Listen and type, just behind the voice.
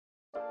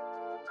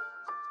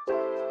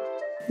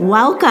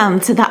Welcome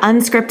to the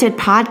Unscripted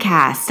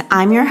podcast.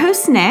 I'm your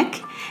host,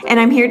 Nick,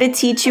 and I'm here to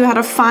teach you how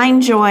to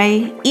find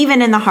joy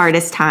even in the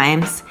hardest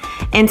times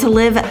and to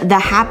live the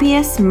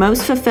happiest,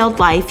 most fulfilled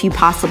life you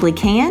possibly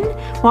can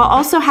while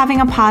also having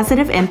a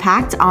positive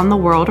impact on the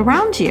world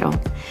around you.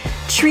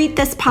 Treat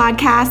this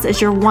podcast as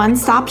your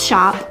one-stop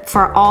shop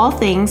for all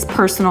things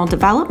personal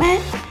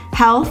development,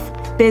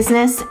 health,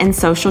 business, and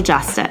social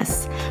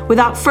justice.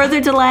 Without further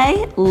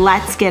delay,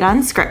 let's get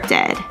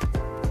unscripted.